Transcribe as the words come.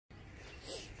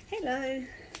Hello.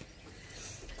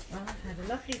 Well, I've had a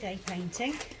lovely day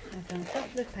painting. I've done a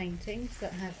couple of paintings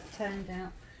that have turned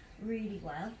out really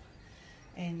well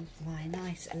in my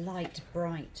nice light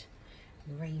bright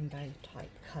rainbow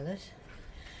type colours,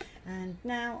 and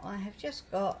now I have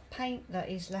just got paint that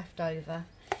is left over,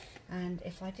 and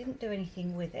if I didn't do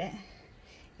anything with it,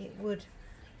 it would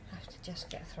have to just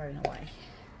get thrown away.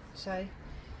 So I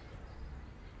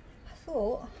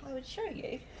thought I would show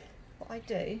you what I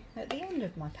do at the end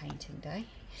of my painting day.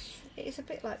 It is a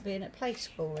bit like being at play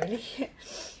school really,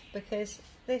 because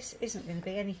this isn't going to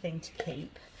be anything to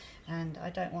keep, and I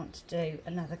don't want to do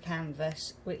another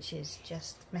canvas which is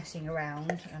just messing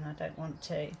around, and I don't want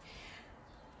to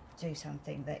do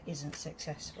something that isn't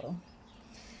successful.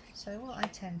 So what I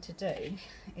tend to do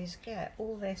is get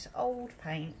all this old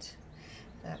paint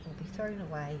that will be thrown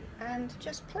away and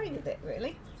just play with it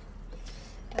really.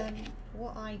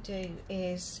 What I do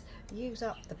is use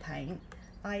up the paint.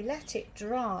 I let it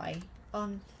dry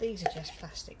on, these are just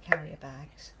plastic carrier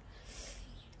bags,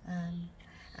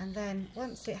 and then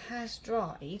once it has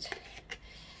dried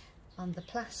on the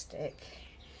plastic,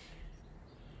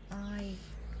 I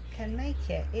can make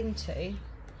it into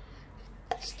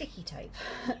sticky tape.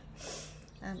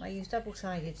 I use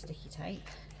double-sided sticky tape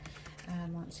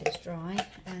once it's dry,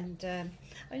 and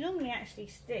I normally actually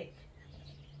stick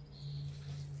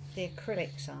the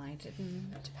acrylic side.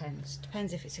 It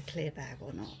depends if it's a clear bag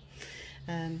or not.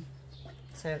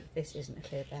 So this isn't a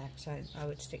clear bag, so I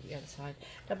would stick the other side,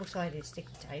 double-sided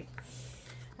sticky tape.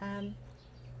 And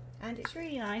it's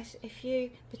really nice if you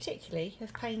particularly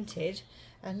have painted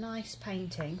a nice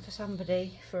painting for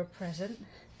somebody for a present.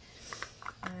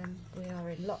 We are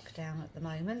in lockdown at the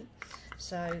moment,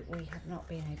 so we have not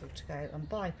been able to go and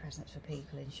buy presents for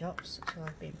people in shops, so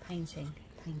I've been painting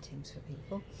paintings for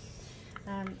people.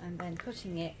 And then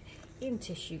putting it in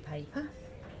tissue paper,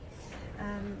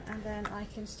 and then I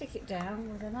can stick it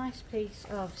down with a nice piece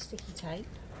of sticky tape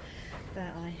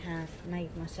that I have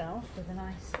made myself with a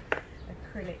nice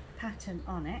acrylic pattern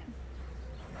on it,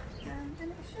 and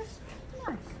it's just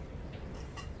nice.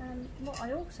 What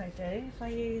I also do, if I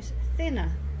use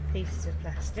thinner pieces of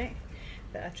plastic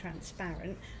that are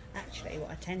transparent, actually what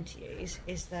I tend to use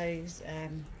is those, I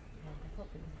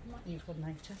might use one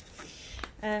later,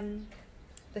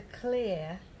 the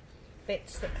clear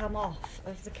bits that come off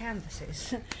of the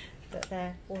canvases that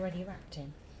they're already wrapped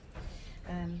in.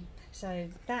 So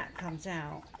that comes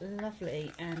out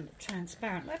lovely and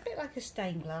transparent, a bit like a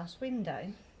stained glass window.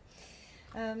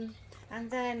 And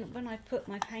then when I put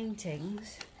my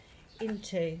paintings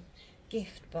into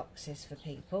gift boxes for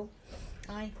people,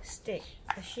 I stick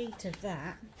a sheet of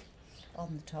that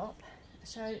on the top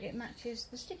so it matches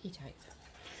the sticky tape.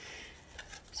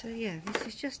 So yeah, this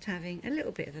is just having a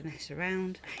little bit of a mess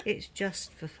around. It's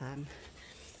just for fun,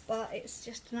 but it's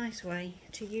just a nice way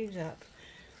to use up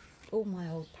all my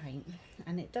old paint,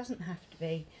 and it doesn't have to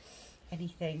be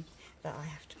anything that I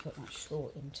have to put much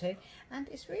thought into. And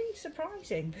it's really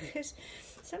surprising because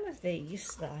some of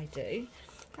these that I do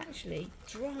actually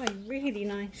dry really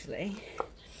nicely,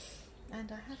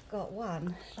 and I have got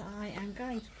one that I am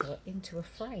going to put into a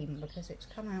frame because it's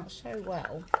come out so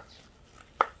well.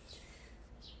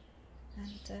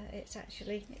 And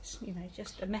it's you know,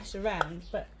 just a mess around,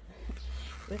 but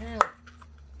without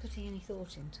putting any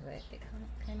thought into it, it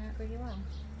came out really well.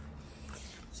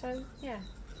 So yeah,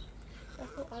 I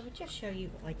thought I would just show you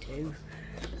what I do.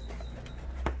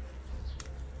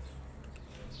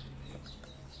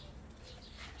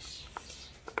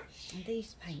 And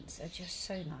these paints are just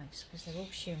so nice because they're all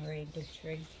shimmery and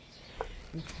glittery,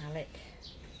 metallic,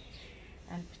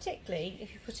 and particularly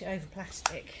if you put it over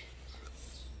plastic,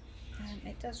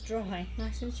 it does dry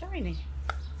nice and shiny.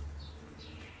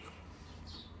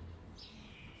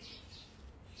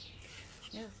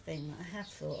 The other thing that I have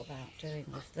thought about doing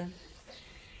with them,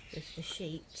 with the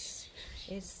sheets,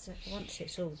 is that once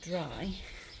it's all dry,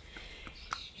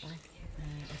 like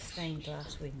a stained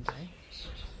glass window,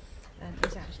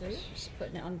 is actually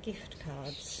putting it on gift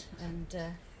cards and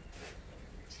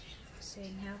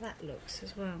seeing how that looks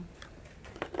as well.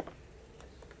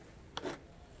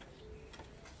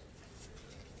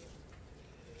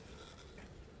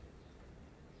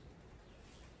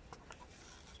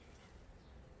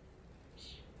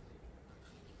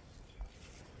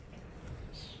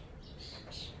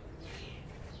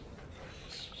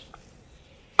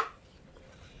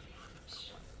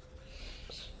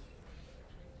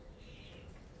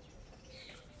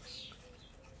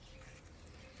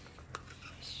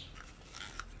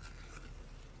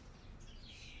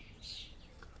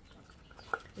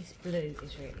 This blue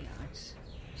is really nice.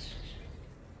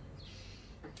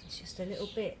 It's just just a little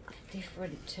bit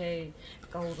different to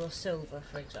gold or silver,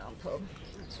 for example.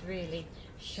 It's really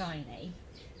shiny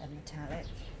and metallic,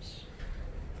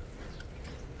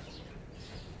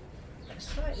 but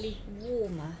slightly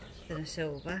warmer than a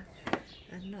silver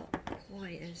and not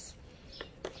quite as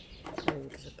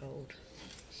cold as a gold.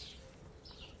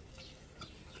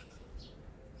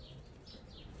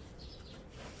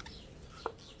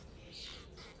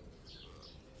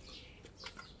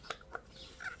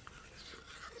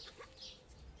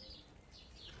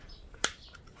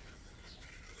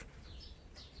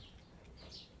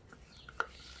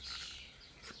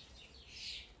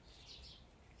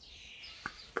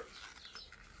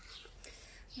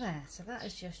 There, so that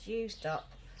has just used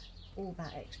up all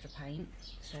that extra paint.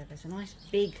 So there's a nice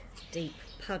big deep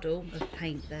puddle of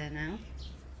paint there now.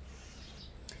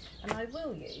 And I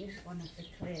will use one of the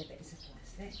clear bits of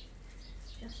plastic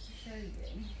just to show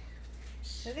you.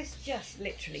 So this just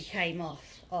literally came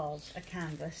off of a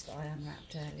canvas that I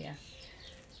unwrapped earlier.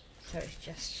 So it's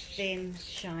just thin,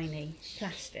 shiny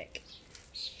plastic.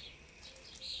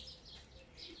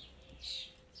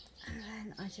 And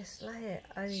then I just lay it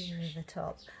over the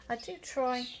top. I do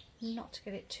try not to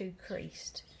get it too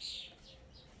creased.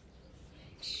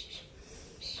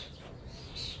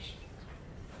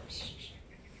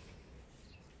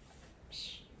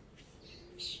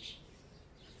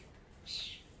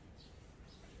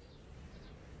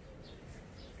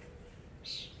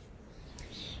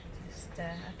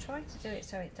 I try to do it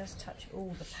so it does touch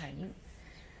all the paint.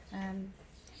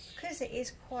 Because it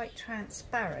is quite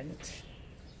transparent,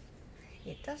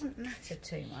 it doesn't matter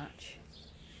too much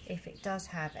if it does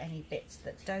have any bits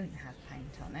that don't have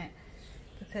paint on it,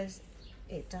 because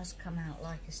it does come out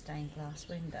like a stained glass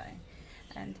window.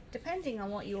 And depending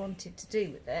on what you wanted to do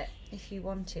with it, if you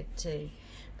wanted to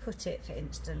put it, for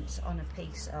instance, on a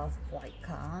piece of white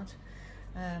card,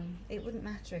 it wouldn't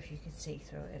matter if you could see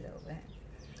through it a little bit.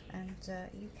 And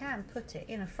you can put it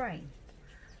in a frame,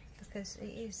 because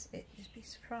you'd be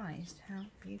surprised how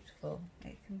beautiful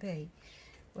it can be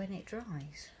when it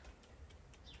dries.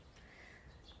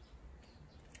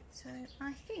 So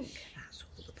I think that's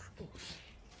all the bubbles.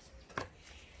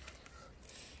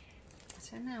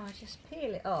 So now I just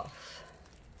peel it off.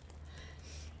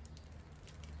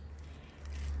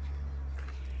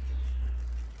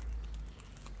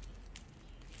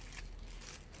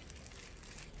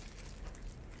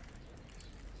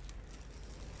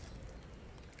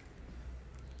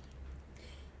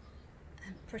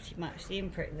 Pretty much the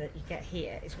imprint that you get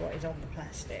here is what is on the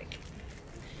plastic.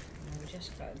 And I'll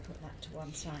just go and put that to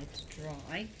one side to dry.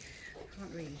 I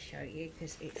can't really show you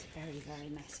because it's very, very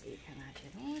messy, you can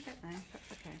imagine. Oh, I don't know,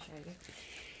 perhaps I can show you.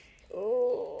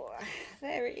 Oh,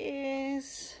 there it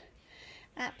is.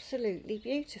 Absolutely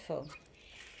beautiful.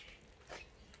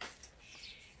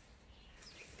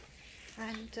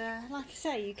 And like I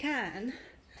say, you can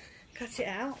cut it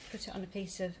out, put it on a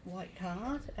piece of white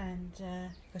card and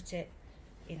put it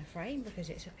in a frame, because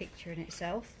it's a picture in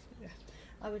itself.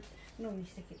 I would normally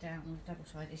stick it down with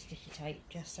double-sided sticky tape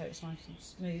just so it's nice and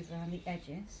smooth around the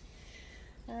edges.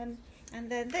 And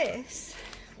then this,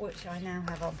 which I now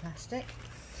have on plastic,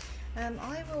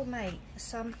 I will make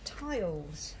some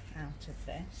tiles out of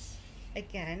this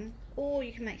again, or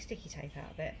you can make sticky tape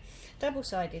out of it.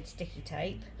 Double-sided sticky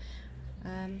tape,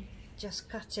 just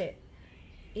cut it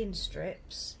in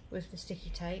strips with the sticky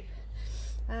tape.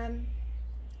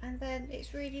 And then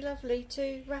it's really lovely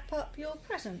to wrap up your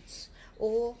presents,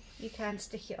 or you can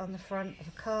stick it on the front of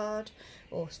a card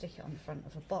or stick it on the front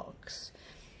of a box.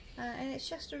 And it's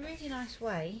just a really nice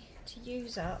way to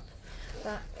use up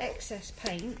that excess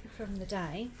paint from the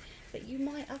day that you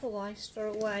might otherwise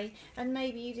throw away, and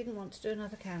maybe you didn't want to do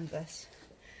another canvas.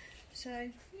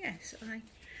 So yes, I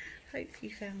hope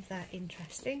you found that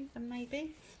interesting, and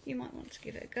maybe you might want to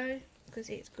give it a go, because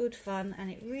it's good fun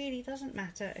and it really doesn't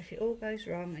matter if it all goes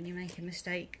wrong and you make a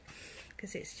mistake,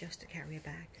 because it's just a carrier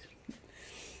bag.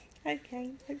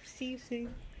 Okay, hope to see you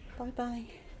soon. Bye bye.